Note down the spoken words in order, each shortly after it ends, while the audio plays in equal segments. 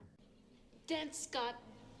Dan Scott,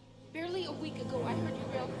 barely a week ago I heard you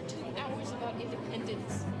rail for 2 hours about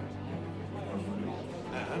independence.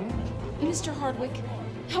 And? Mr. Hardwick,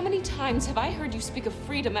 how many times have I heard you speak of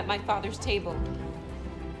freedom at my father's table?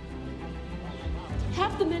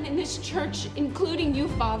 Half the men in this church, including you,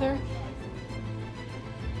 Father,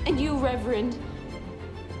 and you, Reverend,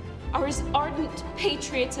 are as ardent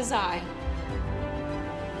patriots as I.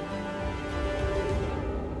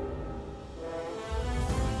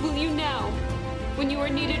 Will you now, when you are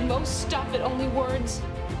needed most, stop at only words?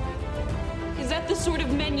 Is that the sort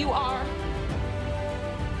of men you are?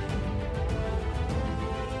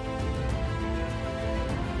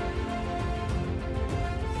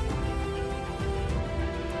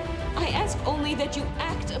 I ask only that you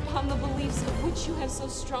act upon the beliefs of which you have so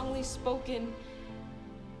strongly spoken,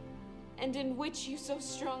 and in which you so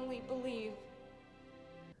strongly believe.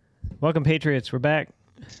 Welcome, Patriots. We're back.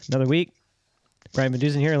 Another week. Brian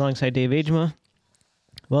Medusan here alongside Dave Agema.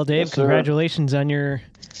 Well, Dave, yes, congratulations on your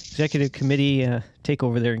executive committee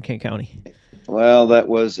takeover there in Kent County. Well, that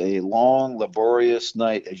was a long, laborious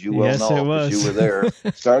night, as you well know, because you were there.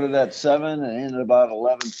 Started at 7 and ended about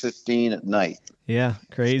 11:15 at night. Yeah,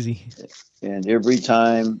 crazy. And every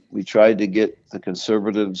time we tried to get the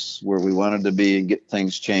conservatives where we wanted to be and get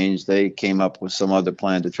things changed, they came up with some other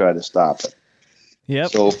plan to try to stop it.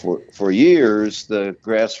 Yep. So for years, the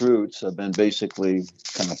grassroots have been basically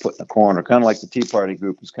kind of put in a corner, kind of like the Tea Party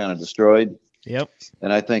group was kind of destroyed. Yep.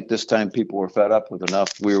 And I think this time people were fed up with enough.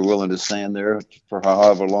 We were willing to stand there for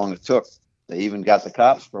however long it took. They even got the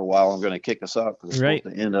cops for a while and going to kick us out because it's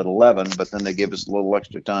supposed to end at 11, but then they gave us a little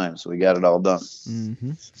extra time, so we got it all done.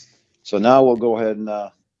 Mm-hmm. So now we'll go ahead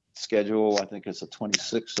and schedule, I think it's the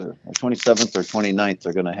 26th or 27th or 29th.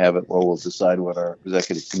 They're going to have it where we'll decide what our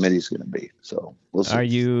executive committee is going to be. So we'll see. Are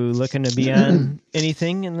you looking to be on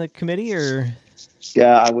anything in the committee, or?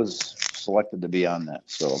 Yeah, I was selected to be on that,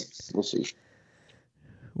 so we'll see.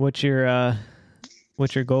 What's your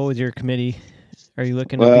goal with your committee? Are you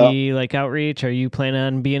looking to be like outreach? Are you planning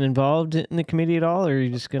on being involved in the committee at all, or are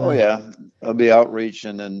you just going to? Oh, yeah. I'll be outreach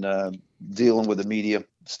and then dealing with the media,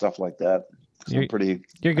 stuff like that. You're good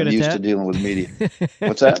I'm at used that? to dealing with media.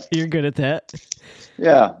 What's that? You're good at that.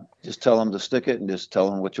 Yeah. Just tell them to stick it and just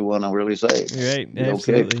tell them what you want to really say. Right.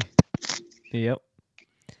 Absolutely. Okay. Yep.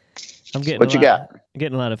 I'm getting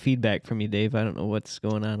getting a lot of feedback from you, Dave. I don't know what's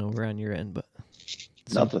going on over on your end, but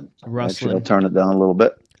nothing. Rustling. Actually, I'll turn it down a little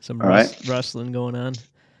bit. Some rustling going on.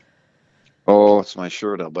 Oh, it's my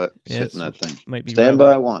shirt, I'll bet. It's hitting that thing. Might be Stand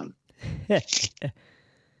by one.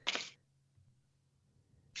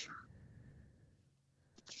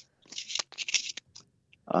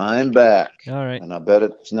 I'm back. All right. And I bet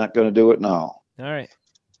it's not going to do it now. All right.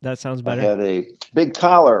 That sounds better. I had a big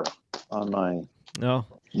collar on my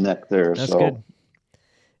neck there. That's so good.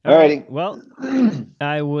 All righty. Well,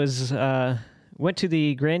 I went to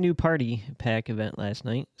the Grand New Party Pac event last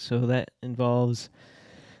night. So that involves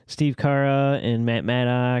Steve Cara and Matt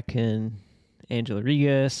Maddock and Angela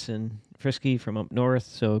Regas and Frisky from up north.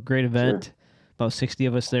 So great event. Sure. About 60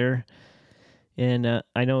 of us there. And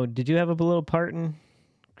I know, did you have a little part in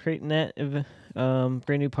creating that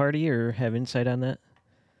Grand New Party or have insight on that?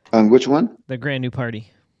 On which one? The Grand New Party.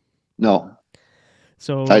 No.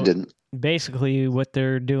 So I didn't. Basically what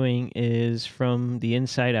they're doing is from the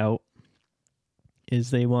inside out is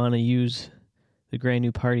they want to use the Grand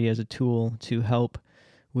New Party as a tool to help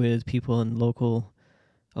with people in local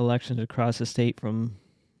elections across the state, from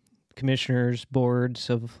commissioners, boards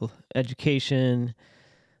of education,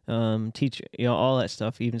 teach, all that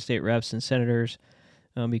stuff, even state reps and senators,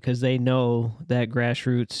 because they know that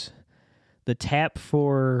grassroots, the tap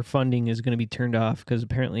for funding is going to be turned off, because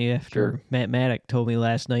apparently after Matt Maddock told me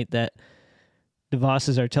last night that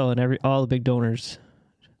DeVosses are telling all the big donors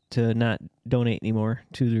to not donate anymore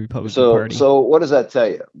to the Republican Party. So what does that tell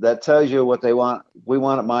you? That tells you what they want. We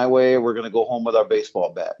want it my way. We're going to go home with our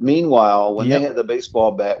baseball bat. Meanwhile, when they had the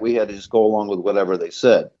baseball bat, we had to just go along with whatever they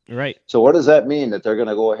said. Right. So what does that mean? That they're going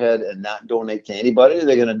to go ahead and not donate to anybody? Or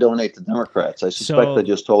they're going to donate to Democrats? I suspect they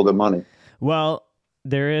just told them money. Well,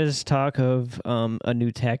 there is talk of a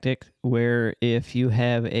new tactic where if you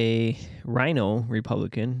have a rhino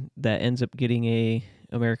Republican that ends up getting a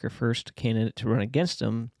America First candidate to run against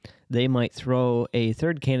them, they might throw a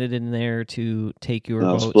third candidate in there to take your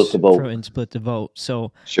votes and split the vote.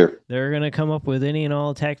 So they're going to come up with any and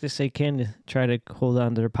all tactics they can to try to hold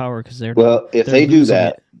on to their power, because if they do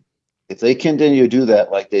that, if they continue to do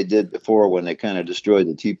that like they did before when they kind of destroyed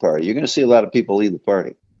the Tea Party, you're going to see a lot of people leave the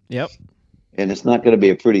party. Yep. And it's not going to be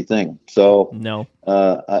a pretty thing. So no,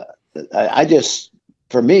 I just,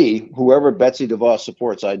 for me, whoever Betsy DeVos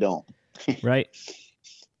supports, I don't. Right.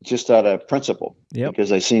 just out of principle. Yep.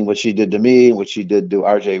 Because I seen what she did to me and what she did to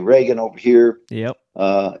R.J. Reagan over here. Yep.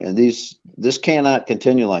 And this cannot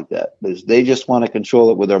continue like that. They just want to control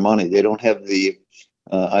it with their money. They don't have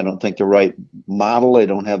I don't think the right model. They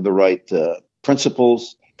don't have the right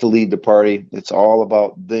principles to lead the party. It's all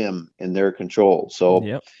about them and their control. So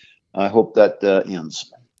yep. I hope that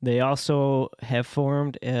ends. They also have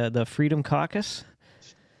formed the Freedom Caucus.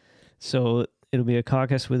 So it'll be a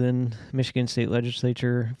caucus within Michigan State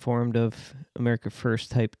Legislature formed of America First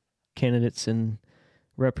type candidates and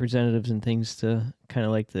representatives and things to kind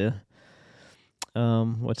of like the,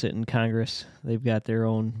 what's it in Congress? They've got their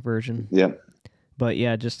own version. Yep. But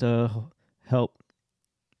yeah, just to help,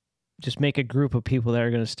 just make a group of people that are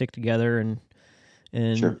going to stick together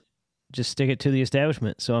and sure. just stick it to the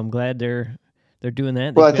establishment. So I'm glad they're doing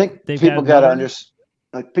that. Well, I think people got to understand.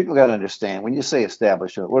 People got to understand when you say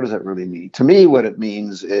establishment, what does that really mean? To me, what it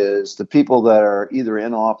means is the people that are either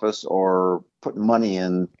in office or putting money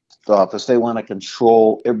in the office, they want to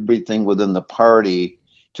control everything within the party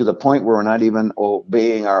to the point where we're not even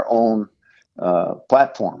obeying our own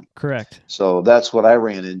platform. Correct. So that's what I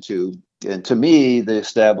ran into. And to me, the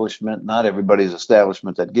establishment, not everybody's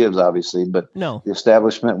establishment that gives, obviously, but no. The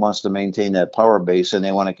establishment wants to maintain that power base and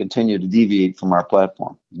they want to continue to deviate from our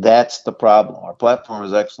platform. That's the problem. Our platform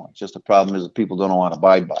is excellent. Just the problem is that people don't want to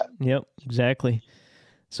abide by it. Yep, exactly.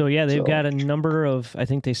 So, yeah, they've got a number of, I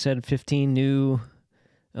think they said 15 new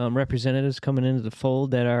representatives coming into the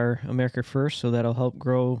fold that are America First, so that'll help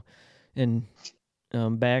grow and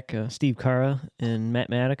back Steve Cara and Matt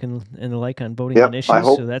Maddock and the like on voting on issues.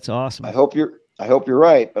 So that's awesome. I hope you're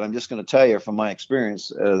right, but I'm just going to tell you from my experience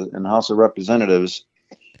in the House of Representatives,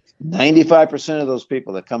 95% of those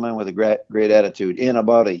people that come in with a great attitude in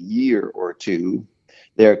about a year or two,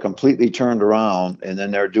 they're completely turned around, and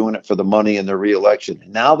then they're doing it for the money and their reelection.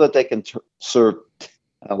 Now that they can serve,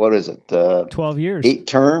 12 years, 8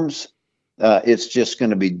 terms. It's just going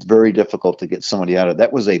to be very difficult to get somebody out of it.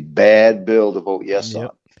 That was a bad bill to vote yes on.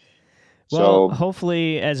 Well,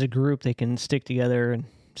 hopefully as a group they can stick together and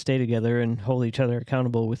stay together and hold each other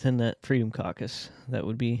accountable within that Freedom Caucus. That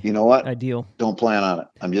would be ideal. Don't plan on it.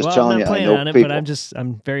 I'm just telling you. I'm not planning on it, but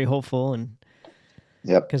I'm very hopeful and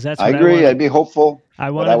yep. Because that's I agree. I'd be hopeful. I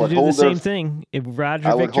wanted to do the same thing. If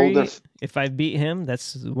Roger Victory, if I beat him,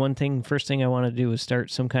 that's one thing. First thing I want to do is start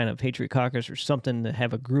some kind of Patriot Caucus or something to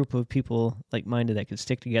have a group of people like-minded that can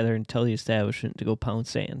stick together and tell the establishment to go pound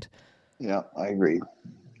sand. Yeah, I agree.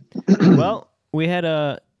 Well, we had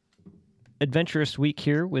a adventurous week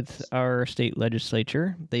here with our state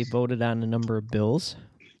legislature. They voted on a number of bills,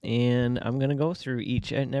 and I'm going to go through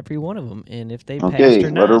each and every one of them, and if they passed or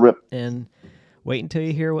not. Let her rip. And wait until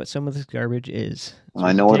you hear what some of this garbage is.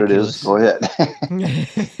 I know ridiculous. What it is. Go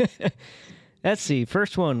ahead. Let's see.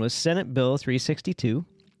 First one was Senate Bill 362.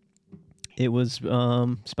 It was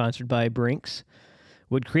sponsored by Brinks.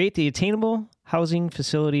 Would create the Attainable Housing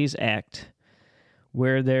Facilities Act,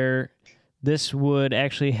 where this would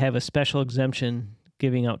actually have a special exemption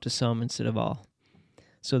giving out to some instead of all.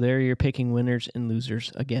 So there you're picking winners and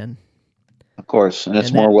losers again. Of course, and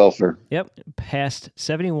it's more welfare. Yep, passed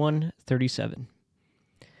 71-37.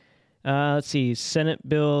 Let's see, Senate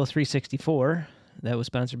Bill 364, that was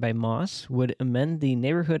sponsored by Moss, would amend the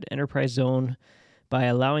Neighborhood Enterprise Zone by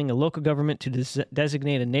allowing a local government to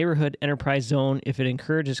designate a neighborhood enterprise zone if it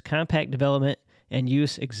encourages compact development and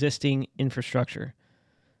use existing infrastructure.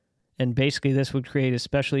 And basically this would create a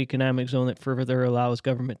special economic zone that further allows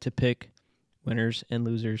government to pick winners and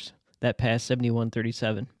losers. That passed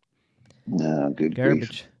 71-37. No, good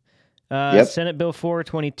garbage. Senate Bill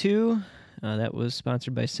 422, that was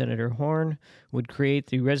sponsored by Senator Horn, would create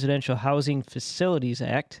the Residential Housing Facilities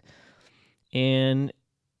Act. And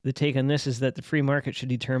the take on this is that the free market should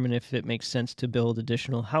determine if it makes sense to build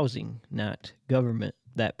additional housing, not government.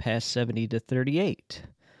 That passed 70-38.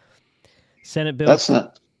 Senate Bill. That's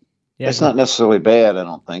not necessarily bad, I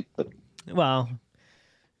don't think. But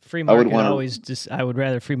free market I would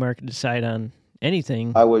rather free market decide on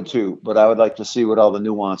anything. I would too, but I would like to see what all the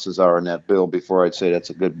nuances are in that bill before I'd say that's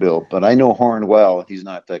a good bill. But I know Horn well; he's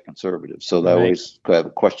not that conservative, so I always have a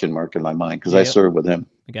question mark in my mind because I served with him.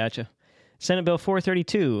 I gotcha. Senate Bill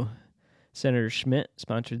 432, Senator Schmidt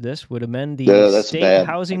sponsored this, would amend the State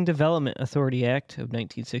Housing Development Authority Act of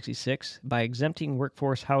 1966 by exempting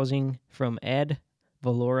workforce housing from ad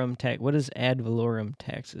valorem tax. What is ad valorem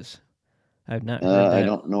taxes? I've not heard that. I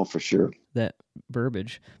don't know for sure. That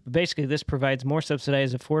verbiage. But basically, this provides more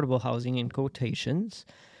subsidized affordable housing in quotations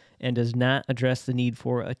and does not address the need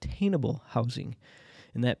for attainable housing.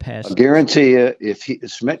 And that passed. I guarantee you, if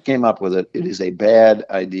Schmidt came up with it, it is a bad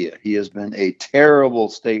idea. He has been a terrible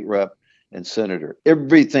state rep. and senator.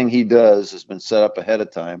 Everything he does has been set up ahead of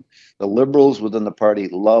time. The liberals within the party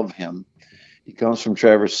love him. He comes from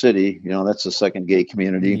Traverse City. That's the second gay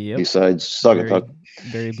community besides Saugatuck.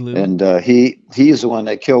 Very blue. And he's the one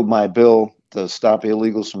that killed my bill to stop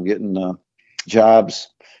illegals from getting jobs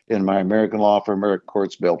in my American Law for American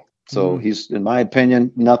Courts bill. So he's, in my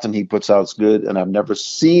opinion, nothing he puts out is good. And I've never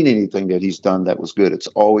seen anything that he's done that was good. It's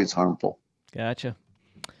always harmful. Gotcha.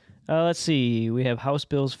 Let's see. We have House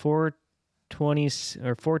Bills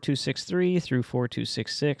 4263 through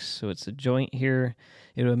 4266. So it's a joint here.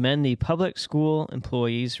 It would amend the Public School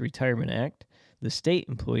Employees Retirement Act, the State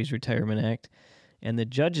Employees Retirement Act, and the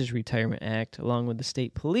Judges Retirement Act, along with the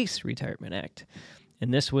State Police Retirement Act.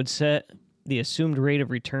 And this would set the assumed rate of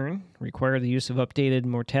return, require the use of updated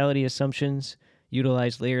mortality assumptions,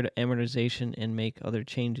 utilize layered amortization, and make other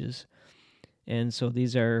changes. And so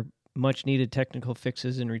these are much needed technical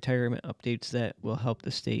fixes and retirement updates that will help the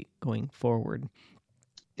state going forward.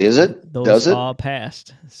 Is it? Those Does it? all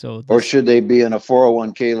passed. So or should they be in a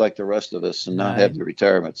 401k like the rest of us and not have the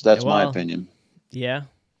retirements? That's my opinion. Yeah.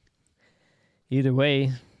 Either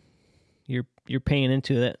way, you're paying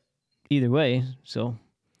into that either way. So.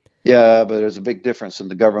 Yeah, but there's a big difference in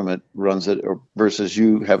the government runs it versus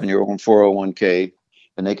you having your own 401k,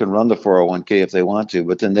 and they can run the 401k if they want to,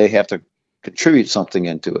 but then they have to contribute something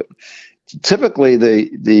into it. Typically,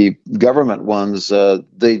 the government ones,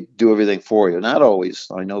 they do everything for you. Not always.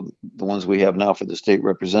 I know the ones we have now for the state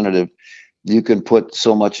representative, you can put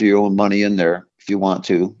so much of your own money in there if you want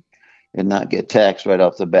to and not get taxed right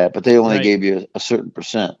off the bat, but they only gave you a certain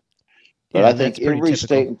percent. But I think every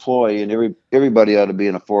state employee and everybody ought to be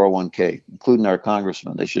in a 401k, including our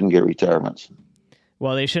congressmen. They shouldn't get retirements.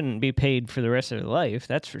 Well, they shouldn't be paid for the rest of their life.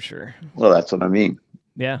 That's for sure. Well, that's what I mean.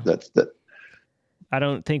 Yeah. I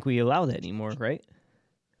don't think we allow that anymore, right?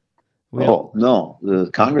 No. The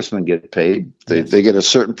congressmen get paid. They get a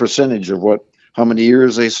certain percentage of how many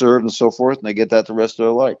years they served and so forth, and they get that the rest of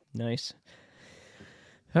their life. Nice.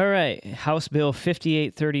 All right. House Bill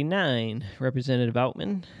 5839, Representative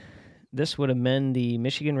Outman. This would amend the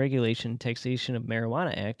Michigan Regulation Taxation of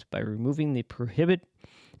Marijuana Act by removing the prohibition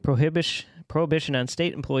on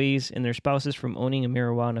state employees and their spouses from owning a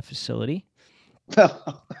marijuana facility.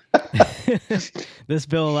 This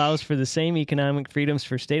bill allows for the same economic freedoms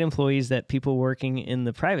for state employees that people working in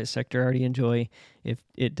the private sector already enjoy if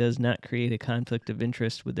it does not create a conflict of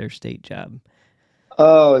interest with their state job.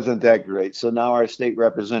 Oh, isn't that great? So now our state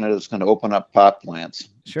representative is going to open up pot plants,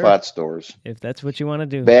 pot stores. If that's what you want to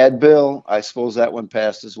do. Bad bill. I suppose that one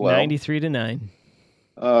passed as well. 93-9.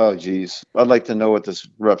 Oh, geez. I'd like to know what the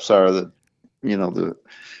reps are that, the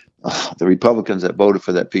Republicans that voted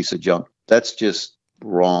for that piece of junk. That's just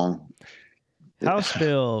wrong. House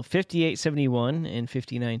Bill 5871 and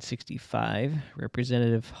 5965,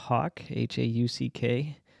 Representative Hawk,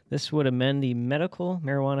 H-A-U-C-K. This would amend the Medical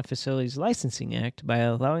Marijuana Facilities Licensing Act by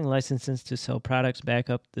allowing licenses to sell products back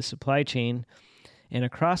up the supply chain and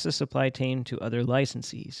across the supply chain to other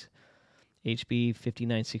licensees. HB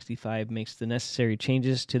 5965 makes the necessary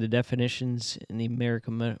changes to the definitions in the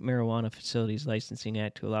American Marijuana Facilities Licensing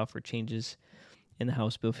Act to allow for changes in the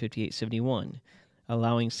House Bill 5871.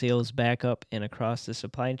 Allowing sales back up and across the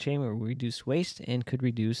supply chain will reduce waste and could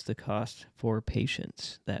reduce the cost for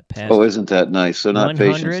patients. That passed. Oh, isn't that nice? They're not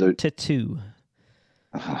 100 to 2.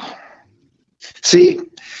 See,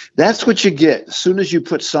 that's what you get. As soon as you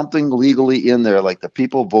put something legally in there, like the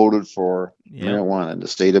people voted for marijuana in the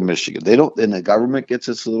state of Michigan, and the government gets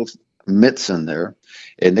its little mitts in there,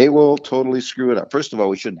 and they will totally screw it up. First of all,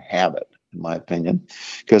 we shouldn't have it, in my opinion,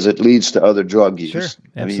 because it leads to other drug use. Sure,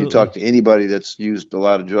 I mean, you talk to anybody that's used a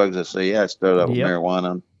lot of drugs, they say, I started out with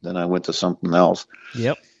marijuana, then I went to something else.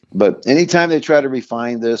 Yep. But anytime they try to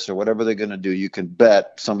refine this or whatever they're going to do, you can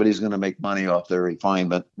bet somebody's going to make money off their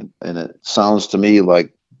refinement. And it sounds to me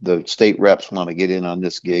like the state reps want to get in on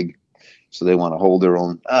this gig, so they want to hold their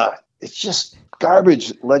own. It's just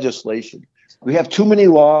garbage legislation. We have too many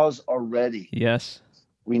laws already. Yes.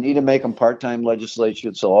 We need to make them part-time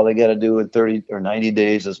legislation, so all they got to do in 30 or 90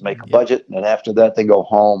 days is make a budget, and after that they go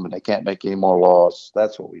home and they can't make any more laws.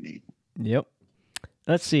 That's what we need. Yep.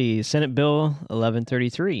 Let's see. Senate Bill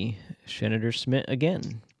 1133, Senator Smith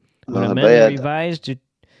again. Would amend the revised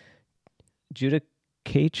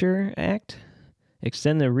Judicature Act,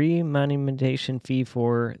 extend the remonumentation fee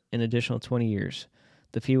for an additional 20 years.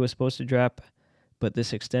 The fee was supposed to drop, but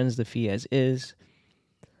this extends the fee as is.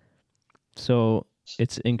 So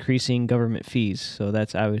it's increasing government fees. So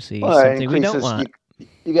that's obviously something we don't want.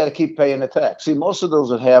 you got to keep paying the tax. See, most of those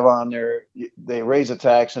that have on there, they raise a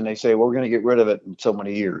tax and they say, well, we're going to get rid of it in so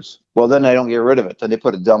many years. Well, then they don't get rid of it. Then they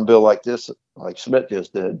put a dumb bill like this, like Schmidt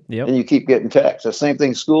just did, and you keep getting taxed. The same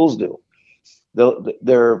thing schools do.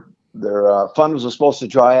 Their funds are supposed to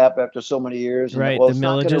dry up after so many years. And, right. Well, it's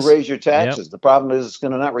not going to raise your taxes. Yep. The problem is it's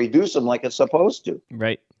going to not reduce them like it's supposed to.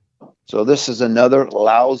 Right. So this is another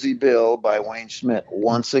lousy bill by Wayne Schmidt.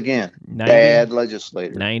 Once again, bad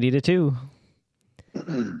legislator. 90-2.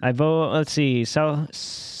 I vote, let's see,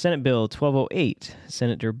 Senate Bill 1208,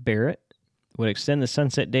 Senator Barrett, would extend the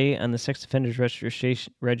sunset date on the Sex Offenders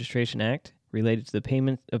Registration Act related to the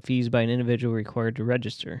payment of fees by an individual required to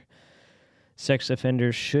register. Sex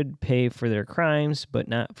offenders should pay for their crimes, but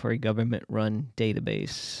not for a government-run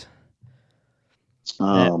database.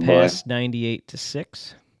 That passed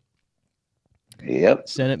 98-6. Yep.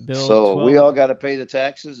 Senate Bill So 12... we all got to pay the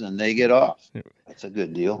taxes and they get off. That's a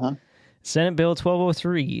good deal, huh? Senate Bill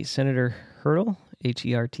 1203, Senator Hertel,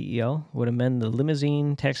 Hertel, would amend the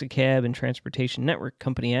Limousine, Taxicab, and Transportation Network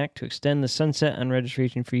Company Act to extend the sunset on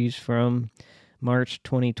registration fees from March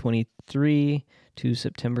 2023 to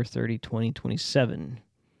September 30, 2027.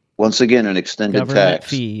 Once again, an extended government tax.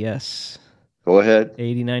 Fee, yes. Go ahead.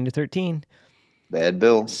 89-13. Bad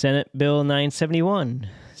bill. Senate Bill 971,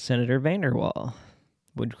 Senator Vanderwall,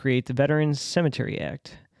 would create the Veterans Cemetery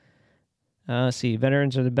Act.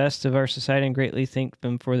 Veterans are the best of our society and greatly thank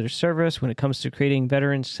them for their service. When it comes to creating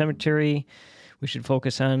Veterans Cemetery, we should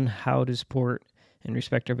focus on how to support and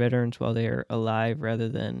respect our veterans while they are alive rather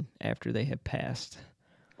than after they have passed.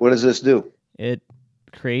 What does this do? It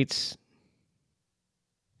creates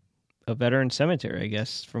a veteran cemetery, I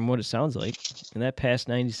guess, from what it sounds like. And that passed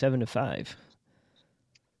 97-5.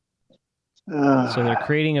 So they're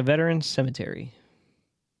creating a veteran cemetery.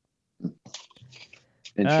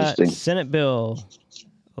 Interesting. Senate Bill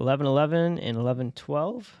 1111 and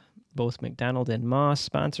 1112, both McDonald and Moss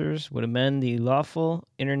sponsors, would amend the Lawful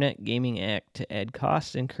Internet Gaming Act to add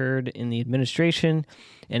costs incurred in the administration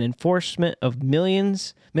and enforcement of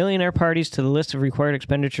millionaire parties to the list of required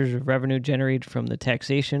expenditures of revenue generated from the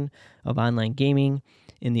taxation of online gaming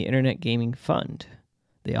in the Internet Gaming Fund.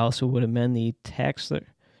 They also would amend the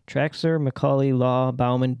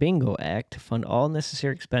Traxler-McCauley-Law-Bauman Bingo Act to fund all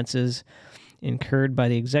necessary expenses incurred by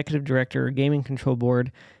the Executive Director or Gaming Control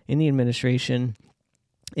Board in the administration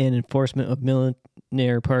and enforcement of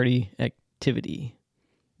millionaire party activity.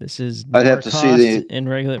 This is I'd have to see and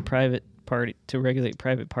regulate private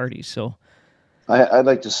parties. So I'd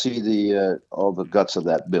like to see all the guts of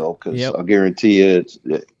that bill because I'll guarantee you.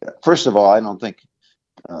 First of all, I don't think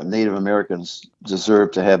Native Americans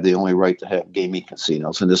deserve to have the only right to have gaming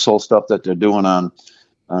casinos, and this whole stuff that they're doing on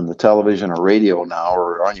the television or radio now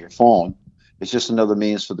or on your phone. It's just another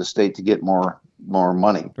means for the state to get more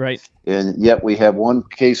money. Right. And yet we have one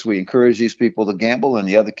case we encourage these people to gamble, and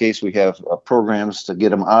the other case we have programs to get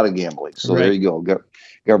them out of gambling. So There you go.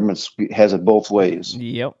 Government has it both ways.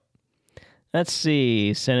 Yep. Let's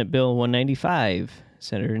see. Senate Bill 195,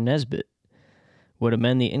 Senator Nesbitt, would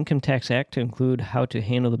amend the Income Tax Act to include how to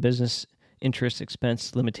handle the business interest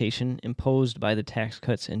expense limitation imposed by the Tax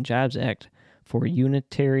Cuts and Jobs Act for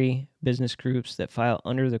unitary business groups that file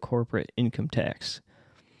under the corporate income tax.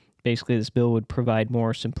 Basically, this bill would provide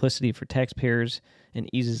more simplicity for taxpayers and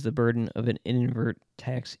eases the burden of an inadvertent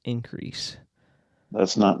tax increase.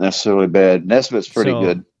 That's not necessarily bad. Nesbitt's pretty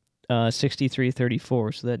good.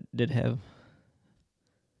 63-34, so that did have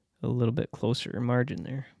a little bit closer margin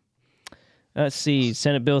there. Let's see,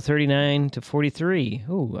 Senate Bill 39-43.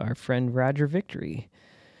 Oh, our friend Roger Victory.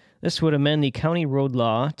 This would amend the county road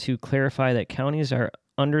law to clarify that counties are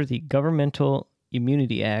under the Governmental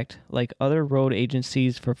Immunity Act, like other road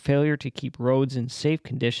agencies, for failure to keep roads in safe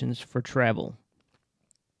conditions for travel.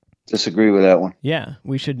 Disagree with that one. Yeah,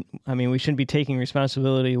 we shouldn't be taking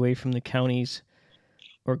responsibility away from the counties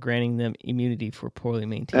or granting them immunity for poorly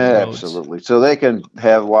maintained roads. Absolutely. So they can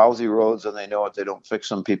have lousy roads and they know if they don't fix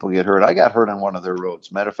them, people get hurt. I got hurt on one of their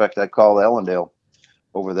roads. Matter of fact, I called Ellendale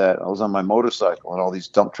over that. I was on my motorcycle and all these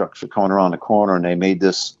dump trucks were coming around the corner and they made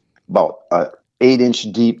this about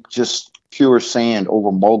 8-inch deep, just pure sand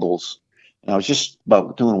over moguls. And I was just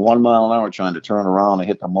about doing 1 mile an hour trying to turn around and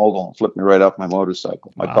hit the mogul and flip me right off my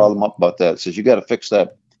motorcycle. Wow. I called them up about that. It says, you got to fix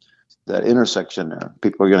that intersection there.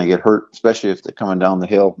 People are going to get hurt, especially if they're coming down the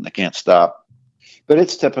hill and they can't stop. But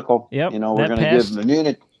it's typical. Yep, we're going to give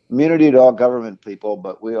immunity to all government people,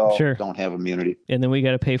 but we all don't have immunity. And then we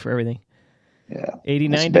got to pay for everything. Yeah.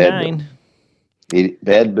 89-9.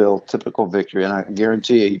 Bad bill, typical Victory. And I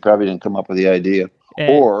guarantee you, he probably didn't come up with the idea.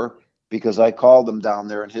 Or because I called them down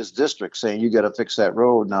there in his district saying, you got to fix that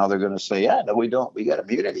road. Now they're going to say, yeah, no, we don't. We got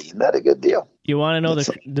immunity. Isn't that a good deal? You want to know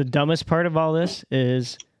the dumbest part of all this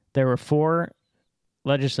is there were 4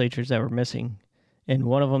 legislatures that were missing, and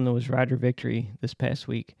one of them was Roger Victory this past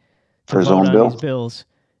week. For his own bill? These bills.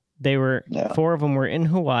 They were 4 of them were in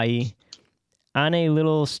Hawaii on a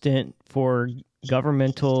little stint for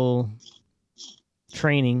governmental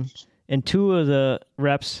training, and 2 of the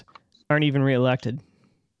reps aren't even reelected.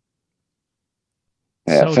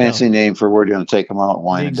 Yeah, so fancy dumb. Name for where you're going to take them out,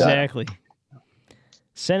 wine exactly. And dine.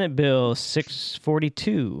 Senate Bill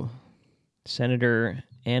 642, Senator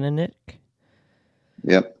Ananik.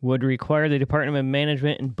 Yep. Would require the Department of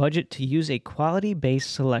Management and Budget to use a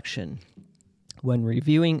quality-based selection when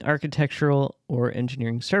reviewing architectural or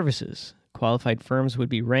engineering services. Qualified firms would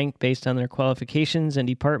be ranked based on their qualifications, and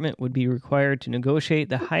department would be required to negotiate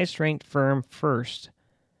the highest-ranked firm first.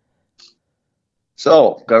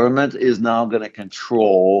 So, government is now going to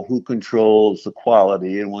control who controls the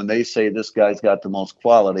quality, and when they say this guy's got the most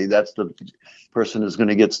quality, that's the person who's going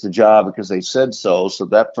to get the job because they said so. So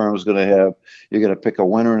that firm is going to have, you're going to pick a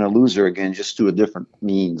winner and a loser again, just through a different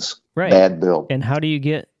means. Right. Bad bill. And how do you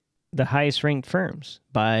get the highest-ranked firms?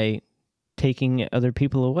 By taking other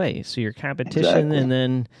people away. So your competition and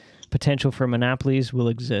then potential for monopolies will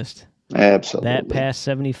exist. Absolutely. That passed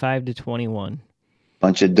 75-21.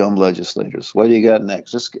 Bunch of dumb legislators. What do you got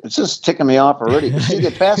next? It's just ticking me off already. See, they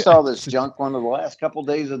passed all this junk one of the last couple of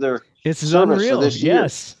days of their service unreal. This year.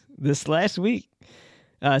 Yes, this last week.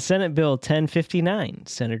 Senate Bill 1059,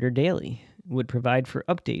 Senator Daley, would provide for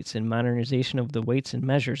updates and modernization of the Weights and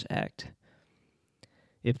Measures Act.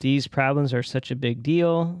 If these problems are such a big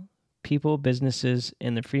deal, people, businesses,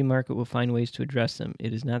 and the free market will find ways to address them.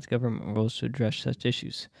 It is not the government rules to address such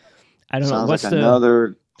issues. I don't know. What's like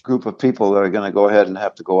another group of people that are going to go ahead and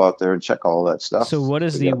have to go out there and check all that stuff. So what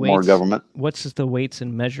is more government? What's the Weights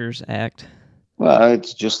and Measures Act? Well,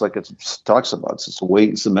 it's just like it talks about. It's the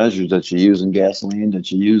weights and measures that you use in gasoline,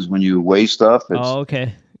 that you use when you weigh stuff.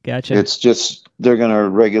 Okay. Gotcha. It's just, they're going to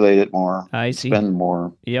regulate it more. I see. Spend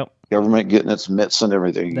more. Yep. Government getting its mitts and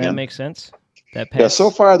everything. That makes sense. That passed. Yeah, so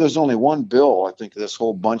far there's only one bill, I think, this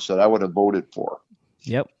whole bunch that I would have voted for.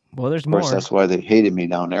 Yep. Well, there's more. Of course, that's why they hated me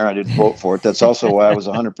down there. I didn't vote for it. That's also why I was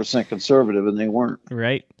 100% conservative and they weren't.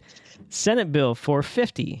 Right. Senate Bill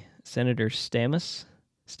 450, Senator Stamus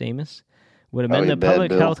would amend the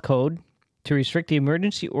Public Health Code to restrict the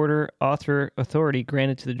emergency order authority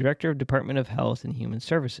granted to the Director of Department of Health and Human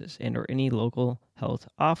Services and or any local health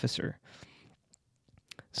officer.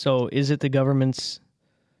 So is it the governor's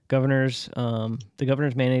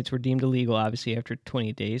mandates were deemed illegal, obviously, after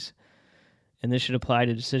 28 days. And this should apply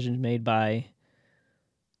to decisions made by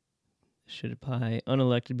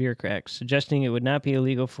unelected bureaucrats. Suggesting it would not be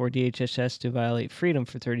illegal for DHHS to violate freedom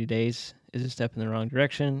for 30 days is a step in the wrong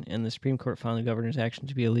direction, and the Supreme Court found the governor's action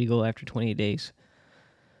to be illegal after 28 days.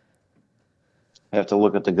 I have to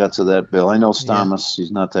look at the guts of that bill. I know Stamus,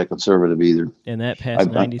 he's not that conservative either. And that passed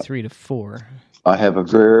 93-4. I have a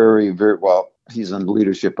very, very, well, he's in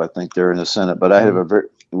leadership, I think, there in the Senate, but I have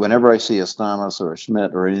whenever I see a Stamus or a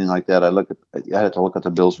Schmidt or anything like that, I have to look at the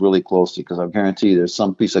bills really closely because I guarantee there's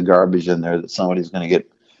some piece of garbage in there that somebody's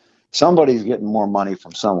getting more money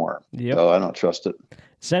from somewhere. Yep. So I don't trust it.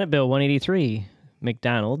 Senate Bill 183,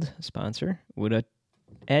 McDonald, sponsor, would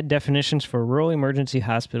add definitions for rural emergency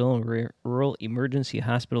hospital and rural emergency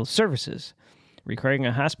hospital services, requiring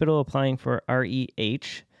a hospital applying for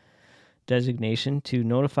REH designation to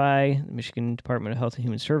notify the Michigan Department of Health and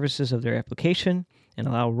Human Services of their application and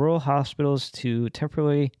allow rural hospitals to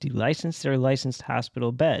temporarily delicense their licensed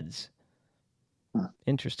hospital beds.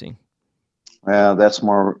 Interesting. Well, that's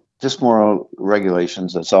just more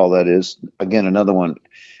regulations. That's all that is. Again, another one.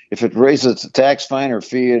 If it raises a tax, fine, or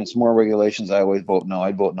fee, and it's more regulations, I always vote no.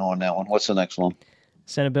 I'd vote no on that one. What's the next one?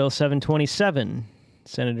 Senate Bill 727,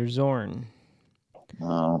 Senator Zorn.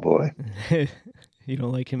 Oh, boy. You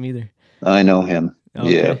don't like him either. I know him.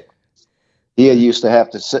 Okay. Yeah. He used to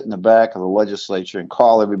have to sit in the back of the legislature and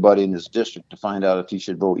call everybody in his district to find out if he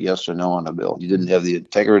should vote yes or no on a bill. He didn't have the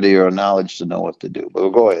integrity or knowledge to know what to do. But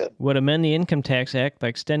go ahead. Would amend the Income Tax Act by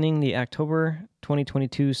extending the October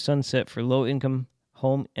 2022 sunset for low-income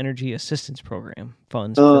home energy assistance program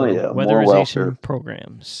funds for weatherization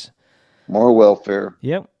programs. More welfare.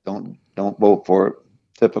 Yep. Don't vote for it.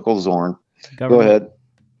 Typical Zorn. Go ahead.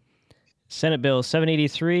 Senate Bill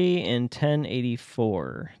 783 and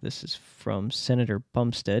 1084. This is from Senator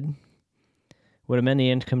Bumstead. Would amend the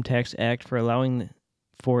Income Tax Act for allowing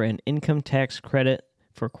for an income tax credit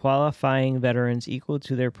for qualifying veterans equal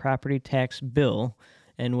to their property tax bill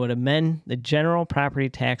and would amend the General Property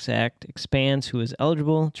Tax Act, expands who is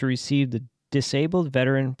eligible to receive the disabled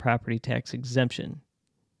veteran property tax exemption.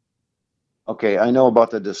 Okay, I know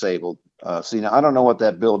about the disabled. See, now I don't know what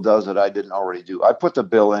that bill does that I didn't already do. I put the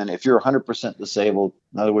bill in. If you're 100% disabled,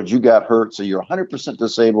 in other words, you got hurt, so you're 100%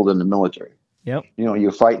 disabled in the military. Yep. You know,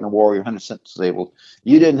 you're fighting a war, you're 100% disabled.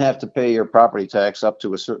 You didn't have to pay your property tax up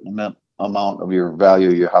to a certain amount of your value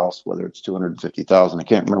of your house, whether it's $250,000. I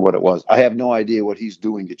can't remember what it was. I have no idea what he's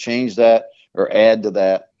doing to change that or add to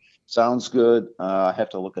that. Sounds good. I have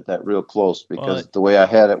to look at that real close because the way I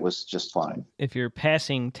had it was just fine. If you're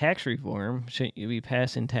passing tax reform, shouldn't you be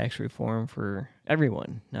passing tax reform for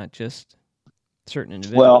everyone, not just certain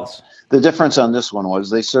individuals? Well, the difference on this one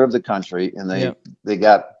was they served the country and they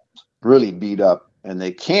got really beat up and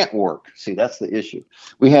they can't work. See, that's the issue.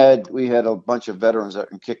 We had a bunch of veterans that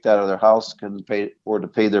were kicked out of their house, couldn't afford to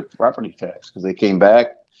pay their property tax because they came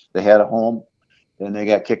back, they had a home. Then they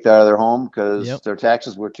got kicked out of their home because their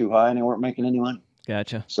taxes were too high and they weren't making any money.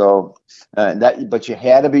 Gotcha. So but you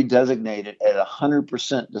had to be designated at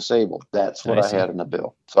 100% disabled. That's what I had in the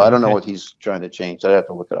bill. So I don't know what he's trying to change. I'd have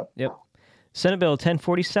to look it up. Yep. Senate Bill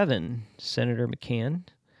 1047, Senator McCann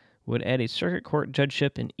would add a circuit court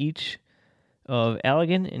judgeship in each of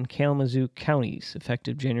Allegan and Kalamazoo counties,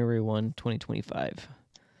 effective January 1, 2025.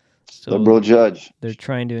 So liberal judge. They're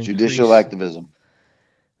trying to increase judicial activism.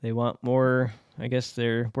 They want more. I guess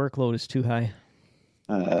their workload is too high.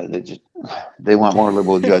 They want more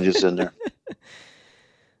liberal judges in there.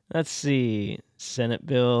 Let's see. Senate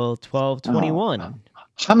Bill 1221.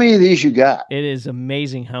 How many of these you got? It is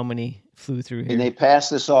amazing how many flew through here. And they passed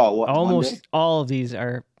this all. Almost all of these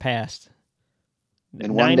are passed.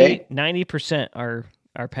 In 1 day? 90% are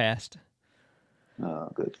passed. Oh,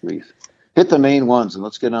 good grief. Hit the main ones and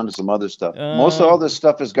let's get on to some other stuff. Most of all this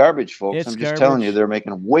stuff is garbage, folks. I'm just telling you, they're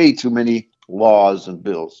making way too many laws and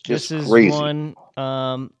bills. Just this is crazy. One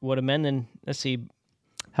would amend, and let's see,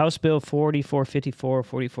 House Bill 4454,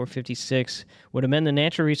 4456 would amend the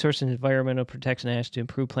Natural Resources and Environmental Protection Act to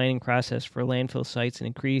improve planning process for landfill sites and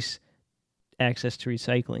increase access to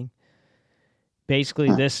recycling.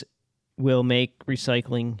 Basically, this will make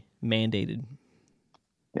recycling mandated.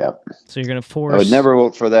 Yep. So you're going to force. I would never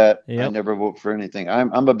vote for that. Yep. I never vote for anything.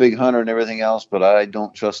 I'm a big hunter and everything else, but I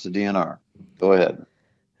don't trust the DNR. Go ahead.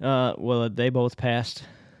 Well, they both passed,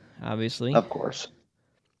 obviously. Of course.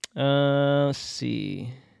 Let's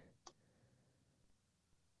see.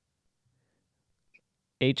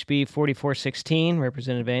 HB 4416,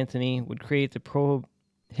 Representative Anthony would create the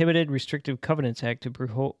Prohibited Restrictive Covenants Act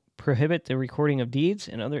to prohibit the recording of deeds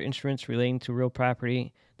and other instruments relating to real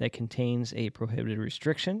property that contains a prohibited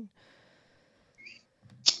restriction.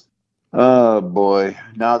 Oh, boy.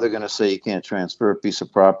 Now they're going to say you can't transfer a piece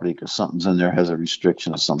of property because something's in there has a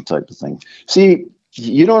restriction of some type of thing. See,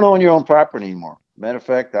 you don't own your own property anymore. Matter of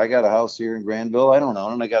fact, I got a house here in Granville. I don't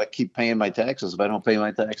own it. I got to keep paying my taxes. If I don't pay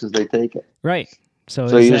my taxes, they take it. Right. So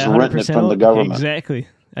you're just renting it from the government. Exactly.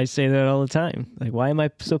 I say that all the time. Like, why am I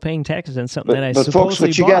still paying taxes on something that I supposedly bought? But folks,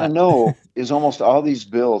 what you got to know is almost all these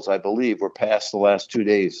bills, I believe, were passed the last 2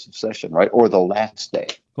 days of session, right? Or the last day.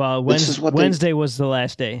 Well, Wednesday was the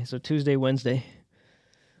last day. So Tuesday, Wednesday.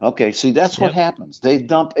 Okay, see, that's what happens. They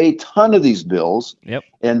dump a ton of these bills. Yep.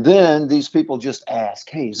 And then these people just ask,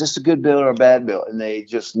 hey, is this a good bill or a bad bill? And they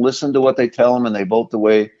just listen to what they tell them and they vote the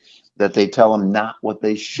way that they tell them, not what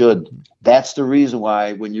they should. That's the reason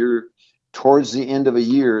why when you're towards the end of a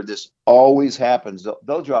year, this always happens.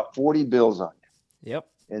 They'll drop 40 bills on you. Yep.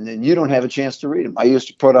 And then you don't have a chance to read them. I used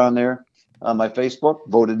to put on there on my Facebook,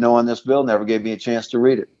 voted no on this bill, never gave me a chance to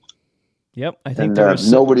read it. Yep. I think there was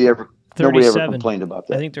nobody ever complained about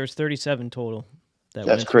that. I think there's 37 total.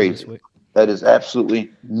 That's crazy. That is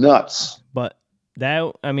absolutely nuts. But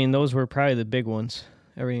those were probably the big ones.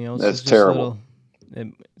 Everything else that's is just terrible.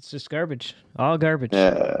 It's just garbage. All garbage.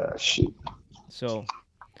 Yeah, shoot. So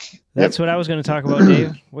that's what I was going to talk about,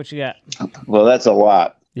 Dave. What you got? Well, that's a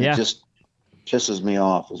lot. Yeah. It just pisses me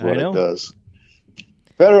off is what it does.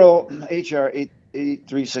 Federal H.R.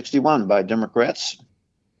 8361 by Democrats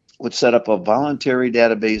would set up a voluntary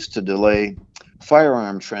database to delay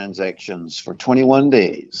firearm transactions for 21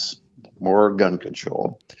 days. More gun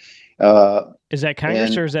control. Is that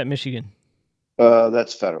Congress or is that Michigan?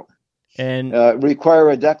 That's federal. And require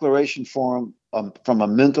a declaration form from a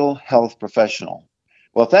mental health professional.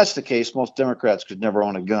 Well, if that's the case, most Democrats could never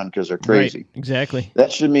own a gun because they're crazy. Right, exactly.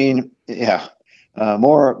 That should mean,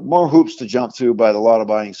 more hoops to jump through by the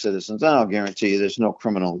law-abiding citizens. I'll guarantee you there's no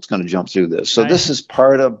criminal that's going to jump through this. So this is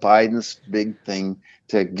part of Biden's big thing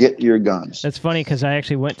to get your guns. That's funny because I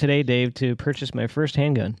actually went today, Dave, to purchase my first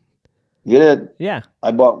handgun. You did? Yeah.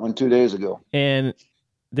 I bought one 2 days ago. And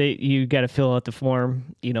you got to fill out the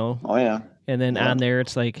form, Oh yeah. and then on there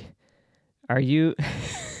it's like, are you?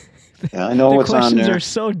 Yeah, I know the what's on questions there. are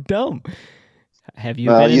so dumb. Have you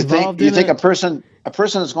Well, been involved you in think it? a person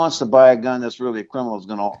that wants to buy a gun that's really a criminal is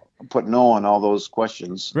going to put no on all those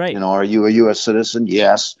questions? Right. Are you a U.S. citizen?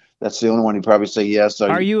 Yes. That's the only one you probably say yes.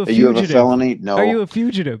 Are you a you have a fugitive? felony? No. Are you a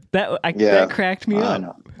fugitive? That cracked me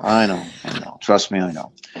up. I know. Trust me, I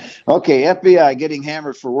know. Okay, FBI getting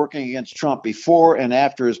hammered for working against Trump before and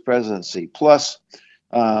after his presidency, plus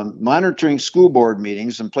monitoring school board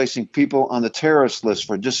meetings and placing people on the terrorist list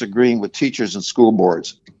for disagreeing with teachers and school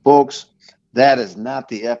boards. Folks, that is not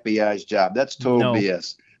the FBI's job. That's total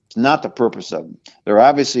BS. It's not the purpose of them. They're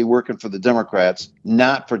obviously working for the Democrats,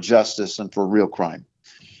 not for justice and for real crime.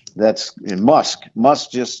 That's in Musk.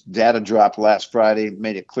 Musk just data dropped last Friday,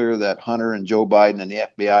 made it clear that Hunter and Joe Biden and the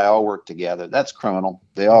FBI all work together. That's criminal.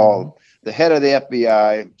 The head of the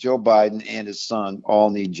FBI, Joe Biden, and his son all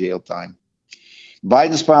need jail time.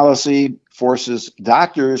 Biden's policy forces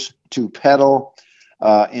doctors to peddle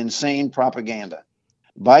insane propaganda.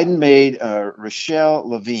 Biden made Rochelle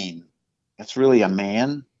Levine, that's really a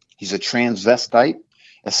man, he's a transvestite,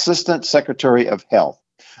 Assistant Secretary of Health.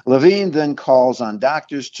 Levine then calls on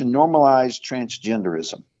doctors to normalize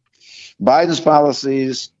transgenderism. Biden's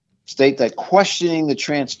policies state that questioning the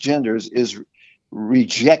transgenders is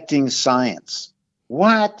rejecting science.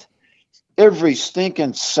 What? Every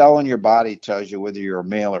stinking cell in your body tells you whether you're a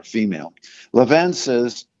male or female. Levine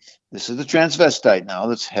says, this is the transvestite now,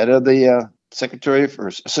 that's head of the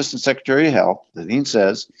Assistant Secretary of Health. Levine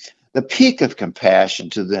says, the peak of compassion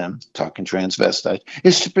to them, talking transvestite,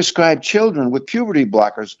 is to prescribe children with puberty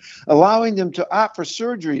blockers, allowing them to opt for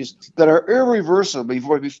surgeries that are irreversible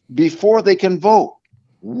before they can vote.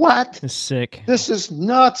 What? It's sick. This is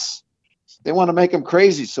nuts. They want to make them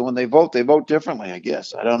crazy, so when they vote differently, I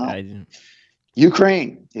guess. I don't know.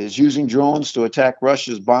 Ukraine is using drones to attack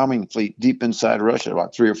Russia's bombing fleet deep inside Russia,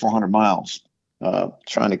 about 300 or 400 miles,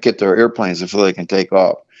 trying to get their airplanes before they can take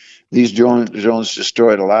off. These drones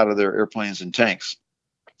destroyed a lot of their airplanes and tanks.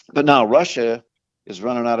 But now Russia is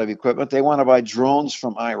running out of equipment. They want to buy drones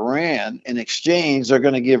from Iran. In exchange, they're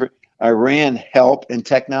going to give Iran help and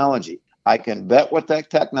technology. I can bet what that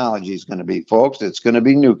technology is going to be, folks. It's going to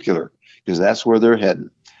be nuclear, because that's where they're heading.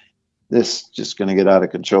 This is just going to get out of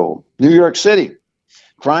control. New York City,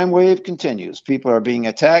 crime wave continues. People are being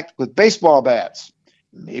attacked with baseball bats.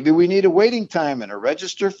 Maybe we need a waiting time and a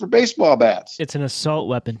register for baseball bats. It's an assault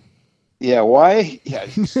weapon. Yeah, why? Yeah,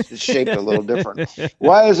 it's shaped a little different.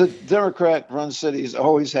 Why is it Democrat-run cities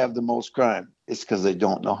always have the most crime? It's because they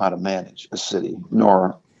don't know how to manage a city,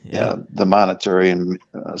 nor the monetary and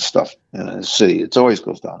stuff in a city. It always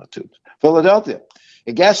goes down the tubes. Philadelphia,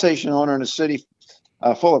 a gas station owner in a city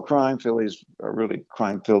full of crime, Philly's a really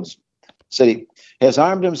crime-filled city, has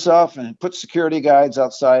armed himself and put security guards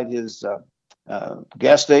outside his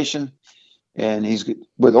gas station. And he's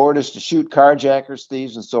with orders to shoot carjackers,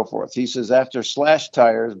 thieves, and so forth. He says after slashed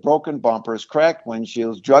tires, broken bumpers, cracked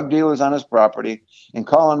windshields, drug dealers on his property, and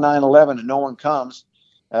calling 911 and no one comes,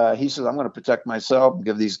 he says, I'm going to protect myself,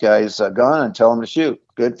 give these guys a gun and tell them to shoot.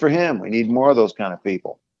 Good for him. We need more of those kind of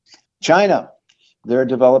people. China, they're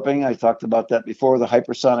developing, I talked about that before, the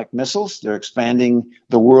hypersonic missiles. They're expanding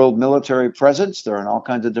the world military presence. They're in all